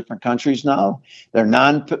kinds of different countries now. Their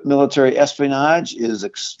non-military espionage is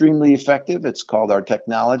extremely effective. It's called our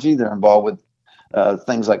technology. They're involved with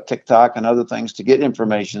things like TikTok and other things to get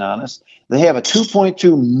information on us. They have a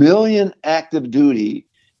 2.2 million active duty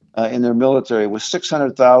in their military with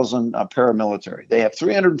 600,000 paramilitary. They have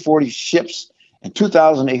 340 ships and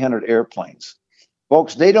 2,800 airplanes.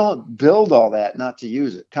 Folks, they don't build all that not to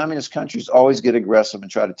use it. Communist countries always get aggressive and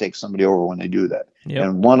try to take somebody over when they do that. Yep.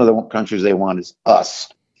 And one of the countries they want is us.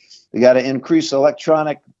 They got to increase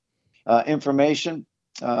electronic information,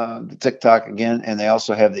 the TikTok again, and they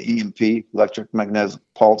also have the EMP, electromagnetic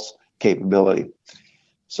pulse capability.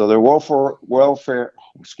 So their warfare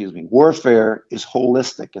is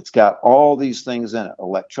holistic. It's got all these things in it: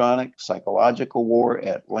 electronic, psychological war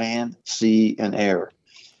at land, sea, and air.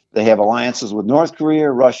 They have alliances with North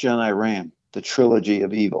Korea, Russia, and Iran, the trilogy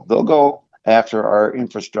of evil. They'll go after our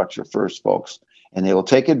infrastructure first, folks, and they will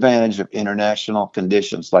take advantage of international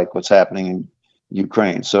conditions like what's happening in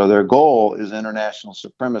Ukraine. So their goal is international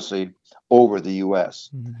supremacy over the U.S.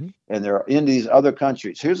 Mm-hmm. And they're in these other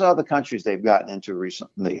countries. Here's all the countries they've gotten into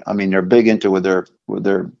recently. I mean, they're big into with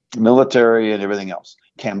their military and everything else.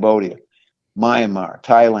 Cambodia, Myanmar,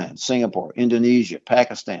 Thailand, Singapore, Indonesia,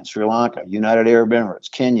 Pakistan, Sri Lanka, United Arab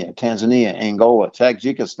Emirates, Kenya, Tanzania, Angola,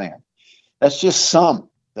 Tajikistan. That's just some.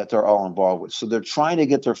 that they're all involved with. So they're trying to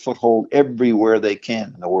get their foothold everywhere they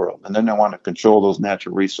can in the world. And then they want to control those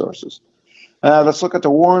natural resources. Let's look at the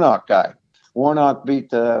Warnock guy. Warnock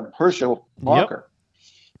beat Herschel Walker. Yep.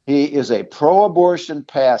 He is a pro-abortion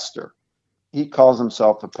pastor. He calls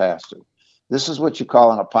himself a pastor. This is what you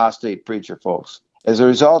call an apostate preacher, folks. As a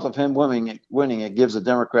result of him winning, it gives the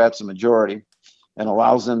Democrats a majority and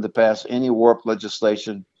allows them to pass any warped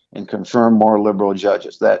legislation and confirm more liberal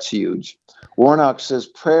judges. That's huge. Warnock says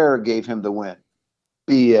prayer gave him the win.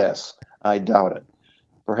 BS. I doubt it.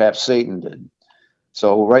 Perhaps Satan did.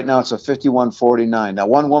 So right now it's a 51-49. Now,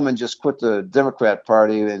 one woman just quit the Democrat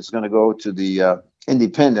Party and is going to go to the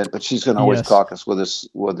Independent, but she's going to always caucus with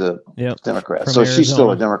the Democrats. From so Arizona. She's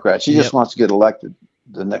still a Democrat. She just wants to get elected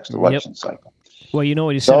the next election cycle. Well, you know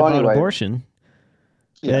what he said about abortion.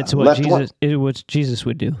 Yeah, that's what Jesus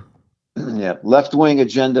would do. Yeah, left-wing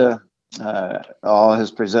agenda, all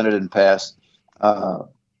has presented and passed.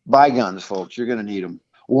 Buy guns, folks. You're going to need them.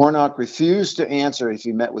 Warnock refused to answer if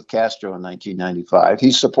he met with Castro in 1995.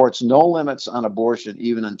 He supports no limits on abortion,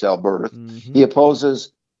 even until birth. Mm-hmm. He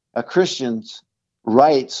opposes Christians'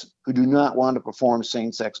 rights who do not want to perform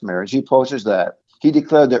same-sex marriage. He opposes that. He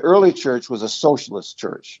declared the early church was a socialist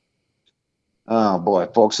church. Oh, boy,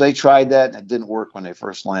 folks, they tried that, and it didn't work when they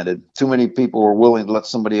first landed. Too many people were willing to let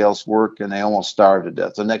somebody else work, and they almost starved to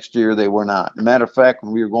death. The next year, they were not. As a matter of fact,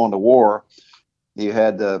 when we were going to war, you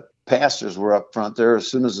had the pastors were up front there. As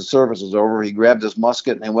soon as the service was over, he grabbed his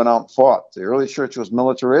musket, and they went out and fought. The early church was a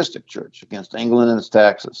militaristic church against England and its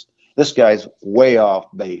taxes. This guy's way off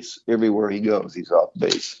base. Everywhere he goes, he's off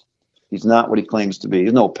base. He's not what he claims to be.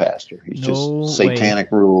 He's no pastor. He's just satanic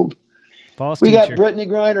ruled. We got Brittany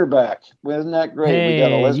Griner back. Isn't that great? Hey, we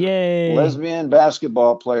got a lesbian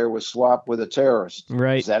basketball player was swapped with a terrorist.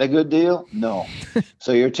 Right. Is that a good deal? No.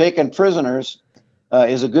 So you're taking prisoners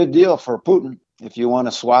is a good deal for Putin if you want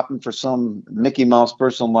to swap him for some Mickey Mouse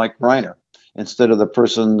person like Griner instead of the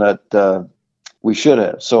person that we should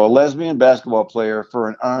have. So a lesbian basketball player for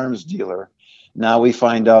an arms dealer. Now we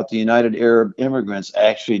find out the United Arab Immigrants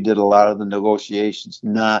actually did a lot of the negotiations,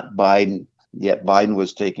 not Biden. Yet Biden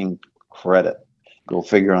was taking credit. Go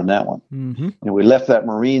figure on that one. Mm-hmm. And we left that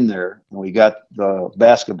Marine there, and we got the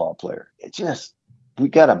basketball player. We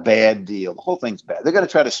got a bad deal. The whole thing's bad. They're going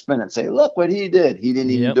to try to spin it and say, look what he did. He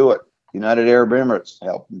didn't even do it. United Arab Emirates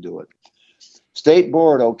helped him do it. State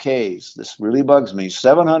board okays. This really bugs me.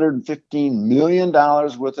 $715 million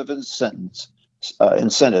worth of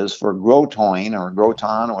incentives for Groton or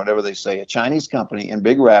whatever they say, a Chinese company in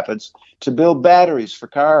Big Rapids to build batteries for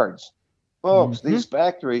cars. Folks, these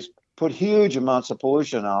factories put huge amounts of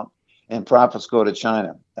pollution out, and profits go to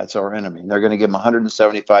China. That's our enemy. They're going to give them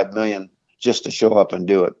 $175 million just to show up and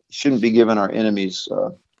do it. Shouldn't be giving our enemies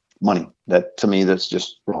money. That, to me, that's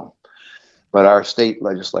just wrong. But our state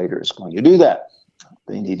legislator is going to do that.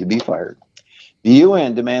 They need to be fired. The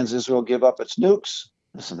UN demands Israel give up its nukes.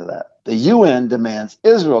 Listen to that. The UN demands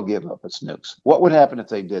Israel give up its nukes. What would happen if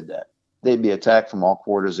they did that? They'd be attacked from all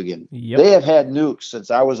quarters again. Yep. They have had nukes since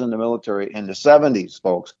I was in the military in the 70s,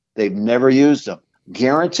 folks. They've never used them.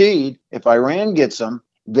 Guaranteed, if Iran gets them,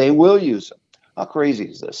 they will use them. How crazy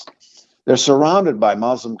is this? They're surrounded by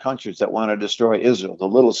Muslim countries that want to destroy Israel, the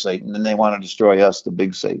little Satan, and they want to destroy us, the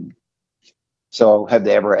big Satan. So have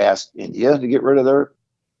they ever asked India to get rid of their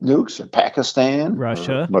nukes, or Pakistan?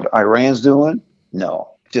 Russia? Or what Iran's doing?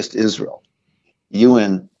 No, just Israel.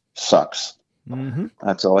 UN sucks. Mm-hmm.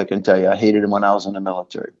 That's all I can tell you. I hated him when I was in the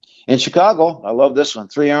military. In Chicago, I love this one.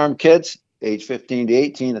 3 armed kids, age 15 to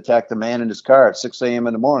 18, attacked a man in his car at 6 a.m.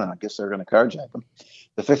 in the morning. I guess they're going to carjack him.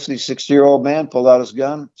 The 56-year-old man pulled out his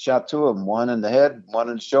gun, shot 2 of them, one in the head, one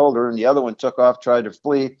in the shoulder, and the other one took off, tried to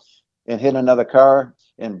flee, and hit another car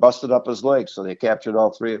and busted up his legs. So they captured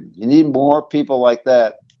all 3 of them. You need more people like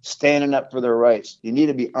that standing up for their rights. You need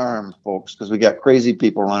to be armed, folks, because we got crazy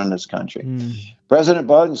people running this country. President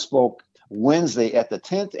Biden spoke Wednesday at the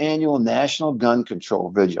 10th annual National Gun Control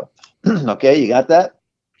Vigil. Okay, you got that?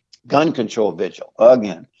 Gun Control Vigil,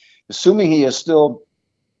 again. Assuming he is still,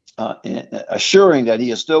 assuring that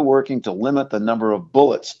he is still working to limit the number of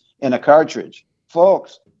bullets in a cartridge.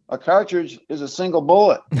 Folks, a cartridge is a single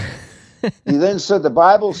bullet. He then said, the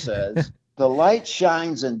Bible says, the light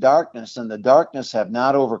shines in darkness, and the darkness have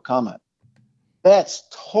not overcome it. That's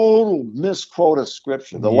total misquote of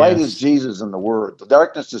scripture. The light is Jesus and the word. The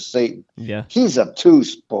darkness is Satan. Yeah. He's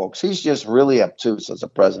obtuse, folks. He's just really obtuse as a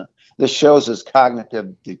president. This shows his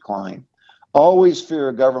cognitive decline. Always fear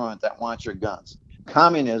a government that wants your guns.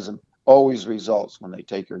 Communism always results when they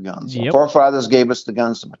take your guns. Yep. Our forefathers gave us the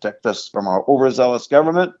guns to protect us from our overzealous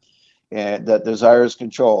government and that desires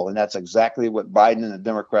control. And that's exactly what Biden and the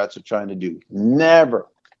Democrats are trying to do. Never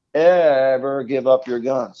ever give up your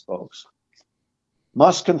guns, folks.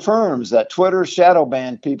 Musk confirms that Twitter shadow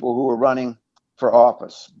banned people who were running for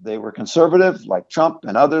office. They were conservative, like Trump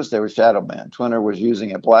and others. They were shadow banned. Twitter was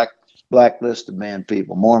using a blacklist to ban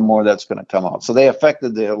people. More and more that's going to come out. So they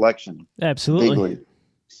affected the election. Absolutely. Bigly.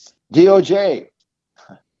 DOJ,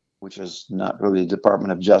 which is not really the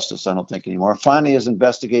Department of Justice, I don't think anymore, finally is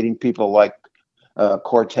investigating people like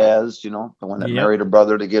Cortez, the one that married her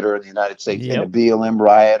brother to get her in the United States, and the BLM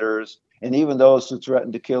rioters, and even those who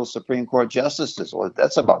threatened to kill Supreme Court justices. Well,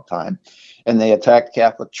 that's about time. And they attacked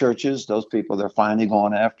Catholic churches. Those people they're finally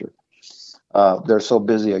going after. They're so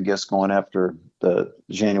busy, I guess, going after the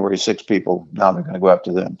January 6 people. Now they're going to go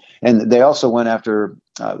after them. And they also went after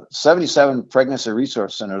 77 pregnancy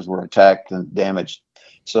resource centers were attacked and damaged.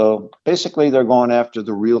 So basically, they're going after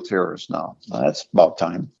the real terrorists now. That's about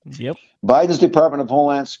time. Yep. Biden's Department of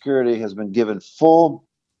Homeland Security has been given full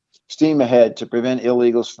steam ahead to prevent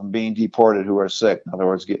illegals from being deported who are sick. In other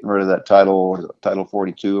words, getting rid of that Title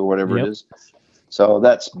 42 or whatever it is. So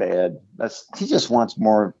that's bad. He just wants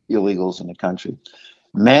more illegals in the country.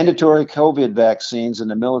 Mandatory COVID vaccines in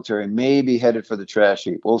the military may be headed for the trash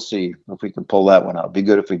heap. We'll see if we can pull that one out. It'd be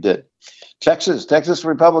good if we did. Texas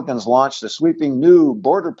Republicans launched a sweeping new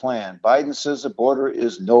border plan. Biden says the border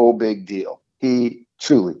is no big deal. He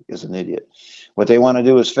truly is an idiot. What they want to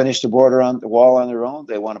do is finish the border on the wall on their own.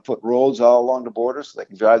 They want to put roads all along the border so they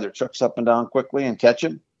can drive their trucks up and down quickly and catch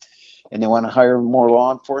them. And they want to hire more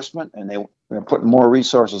law enforcement, and they're putting more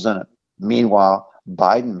resources in it. Meanwhile,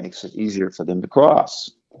 Biden makes it easier for them to cross.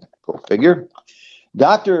 Go figure.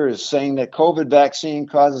 Doctors saying that COVID vaccine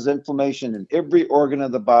causes inflammation in every organ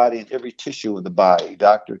of the body and every tissue of the body.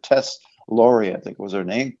 Dr. Tess Lowry, I think was her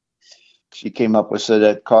name. She came up with said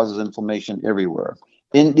that causes inflammation everywhere.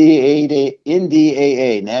 NDAA,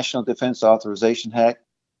 National Defense Authorization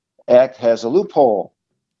Act, has a loophole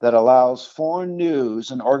that allows foreign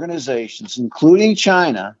news and organizations, including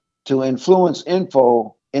China, to influence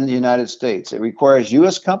info in the United States. It requires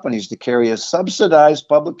U.S. companies to carry subsidized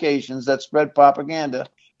publications that spread propaganda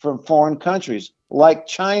from foreign countries, like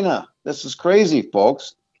China. This is crazy,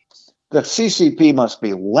 folks. The CCP must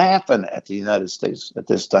be laughing at the United States at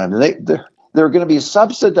this time. They're going to be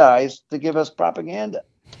subsidized to give us propaganda.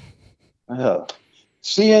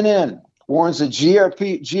 CNN warns the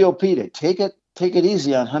GOP to take it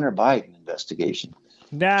easy on Hunter Biden investigation.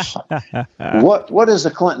 What is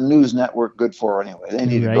the Clinton News Network good for anyway? They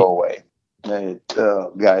need to go away.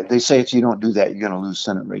 They say if you don't do that, you're going to lose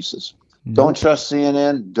Senate races. Nope. Don't trust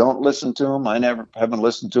CNN. Don't listen to them. I haven't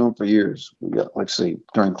listened to them for years. Let's see.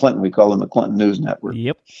 During Clinton, we call them the Clinton News Network.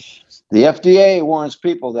 Yep. The FDA warns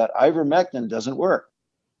people that ivermectin doesn't work,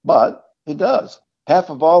 but it does.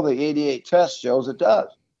 Half of all the 88 tests shows it does.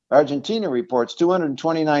 Argentina reports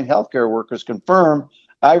 229 healthcare workers confirm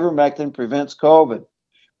ivermectin prevents COVID.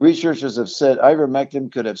 Researchers have said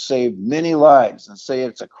ivermectin could have saved many lives and say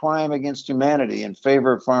it's a crime against humanity in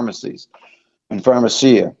favor of pharmacies and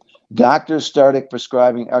pharmacia. Doctors started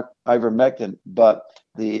prescribing ivermectin, but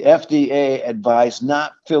the FDA advised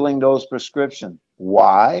not filling those prescriptions.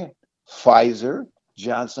 Why? Pfizer,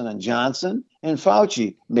 Johnson & Johnson, and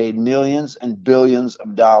Fauci made millions and billions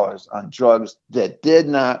of dollars on drugs that did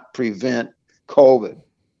not prevent COVID.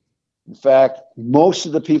 In fact, most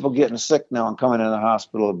of the people getting sick now and coming into the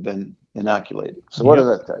hospital have been inoculated. So what does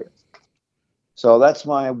that tell you? So that's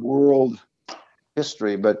my world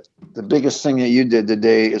history. But the biggest thing that you did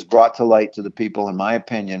today is brought to light to the people, in my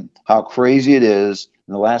opinion, how crazy it is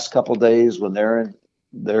in the last couple of days when they're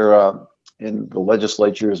in the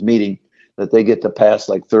legislature's meeting, that they get to pass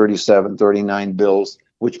like 37, 39 bills,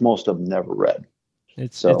 which most of them never read.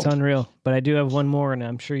 It's unreal. But I do have one more, and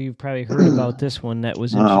I'm sure you've probably heard about this one that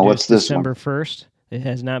was introduced December 1st. It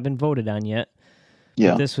has not been voted on yet.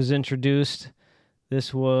 Yeah. But this was introduced.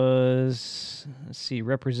 This was,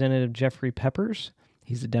 Representative Jeffrey Peppers.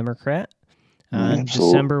 He's a Democrat. On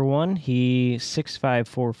December 1,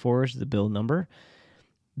 6544 is the bill number.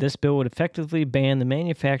 This bill would effectively ban the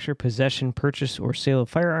manufacture, possession, purchase, or sale of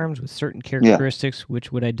firearms with certain characteristics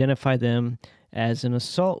which would identify them as an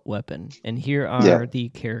assault weapon. And here are the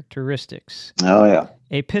characteristics. Oh, yeah.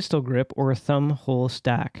 A pistol grip or a thumb hole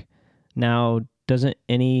stock. Now, doesn't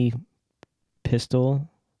any pistol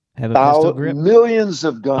have a pistol grip? Millions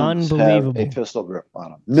of guns have a pistol grip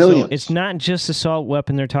on them. Millions. So it's not just assault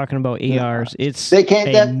weapon. They're talking about ARs. They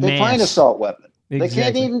can't define assault weapon. Exactly. They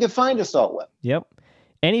can't even define assault weapon. Yep.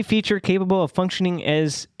 Any feature capable of functioning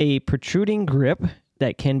as a protruding grip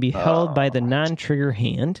that can be held by the non-trigger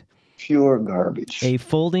hand. Pure garbage. A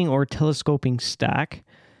folding or telescoping stock.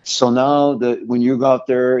 So now when you go out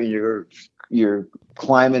there and you're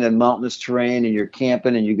climbing in mountainous terrain and you're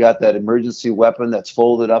camping and you got that emergency weapon that's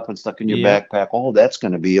folded up and stuck in your backpack, oh, that's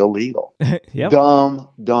going to be illegal. Yep. Dumb.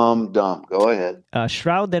 Go ahead. A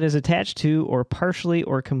shroud that is attached to or partially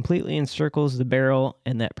or completely encircles the barrel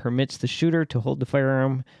and that permits the shooter to hold the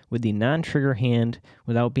firearm with the non-trigger hand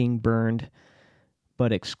without being burned,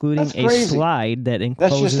 but excluding a slide that encloses the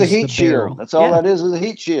barrel. That's just a heat shield. That's all that is a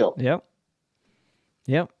heat shield.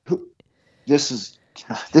 Yep. This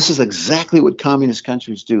is exactly what communist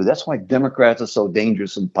countries do. That's why Democrats are so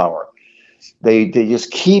dangerous in power. They just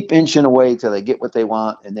keep inching away till they get what they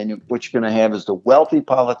want, and then what you're going to have is the wealthy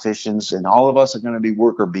politicians, and all of us are going to be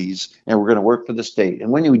worker bees, and we're going to work for the state.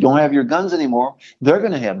 And when you don't have your guns anymore, they're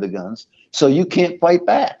going to have the guns, so you can't fight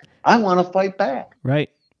back. I want to fight back. Right.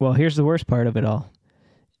 Well, here's the worst part of it all.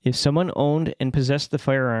 If someone owned and possessed the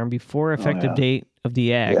firearm before effective date of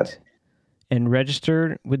the act and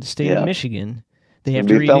registered with the state of Michigan, they have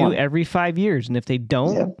to renew every 5 years. And if they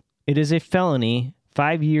don't, it is a felony,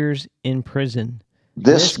 5 years in prison.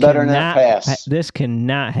 This better not pass. This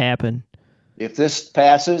cannot happen. If this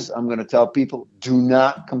passes, I'm going to tell people, do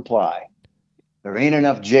not comply. There ain't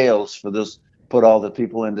enough jails for this, put all the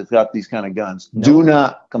people in that got these kind of guns. No. Do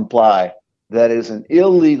not comply. That is an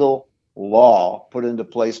illegal law put into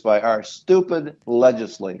place by our stupid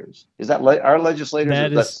legislators. Is that our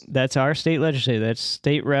legislators? That's our state legislator. That's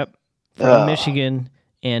state rep from Michigan,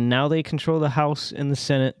 and now they control the House and the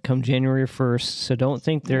Senate come January 1st, so don't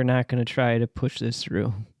think they're not going to try to push this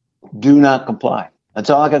through. Do not comply. That's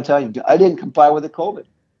all I can tell you. I didn't comply with the COVID.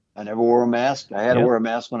 I never wore a mask. I had to wear a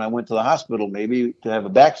mask when I went to the hospital, maybe to have a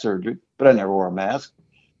back surgery, but I never wore a mask.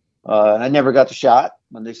 I never got the shot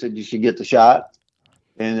when they said you should get the shot.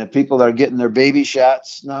 And the people that are getting their baby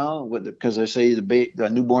shots now, because they say the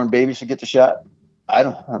newborn baby should get the shot, I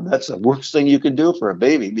don't. That's the worst thing you can do for a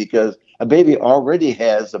baby, because a baby already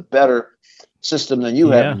has a better system than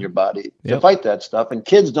you have in your body to fight that stuff. And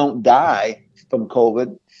kids don't die from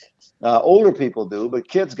COVID. Older people do, but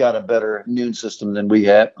kids got a better immune system than we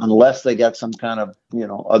have, unless they got some kind of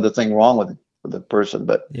other thing wrong with the person.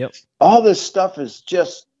 But all this stuff is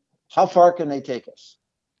just, how far can they take us?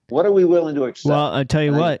 What are we willing to accept? Well, I tell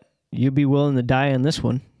you what, you'd be willing to die on this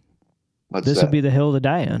one. This would be the hill to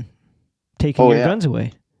die on. Taking your guns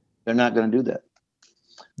away. They're not going to do that.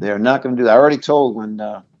 They're not going to do that. I already told when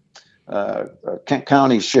Kent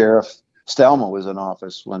County Sheriff Stelma was in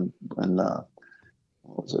office, when what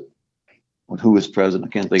was it? Who was president?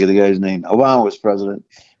 I can't think of the guy's name. Obama was president.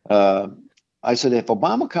 I said, if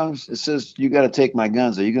Obama comes and says, you got to take my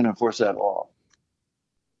guns, are you going to enforce that law?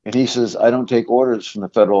 And he says, I don't take orders from the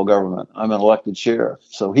federal government. I'm an elected sheriff.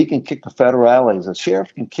 So he can kick the federales. A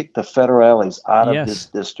sheriff can kick the federales out of this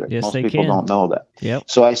district. Yes, most people don't know that.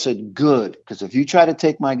 So I said, good, because if you try to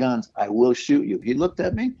take my guns, I will shoot you. He looked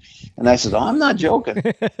at me, and I said, I'm not joking.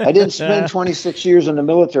 I didn't spend 26 years in the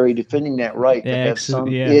military defending that right to have some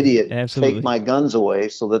idiot take my guns away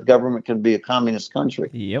so that government can be a communist country.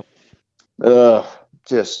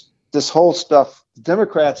 This whole stuff,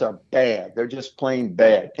 Democrats are bad. They're just plain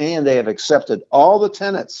bad. And they have accepted all the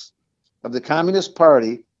tenets of the Communist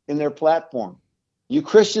Party in their platform. You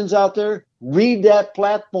Christians out there, read that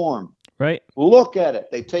platform. Right. Look at it.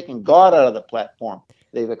 They've taken God out of the platform.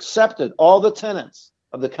 They've accepted all the tenets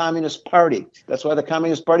of the Communist Party. That's why the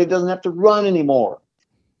Communist Party doesn't have to run anymore.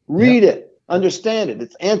 Read it. Understand it.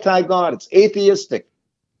 It's anti-God. It's atheistic.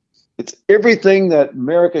 It's everything that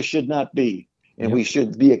America should not be. And we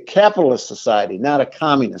should be a capitalist society, not a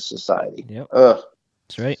communist society.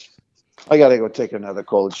 That's right. I got to go take another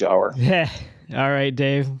cold shower. All right,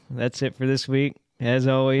 Dave. That's it for this week. As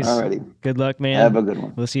always, good luck, man. Have a good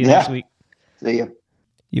one. We'll see you next week. See you.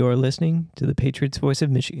 You're listening to the Patriots Voice of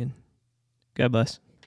Michigan. God bless.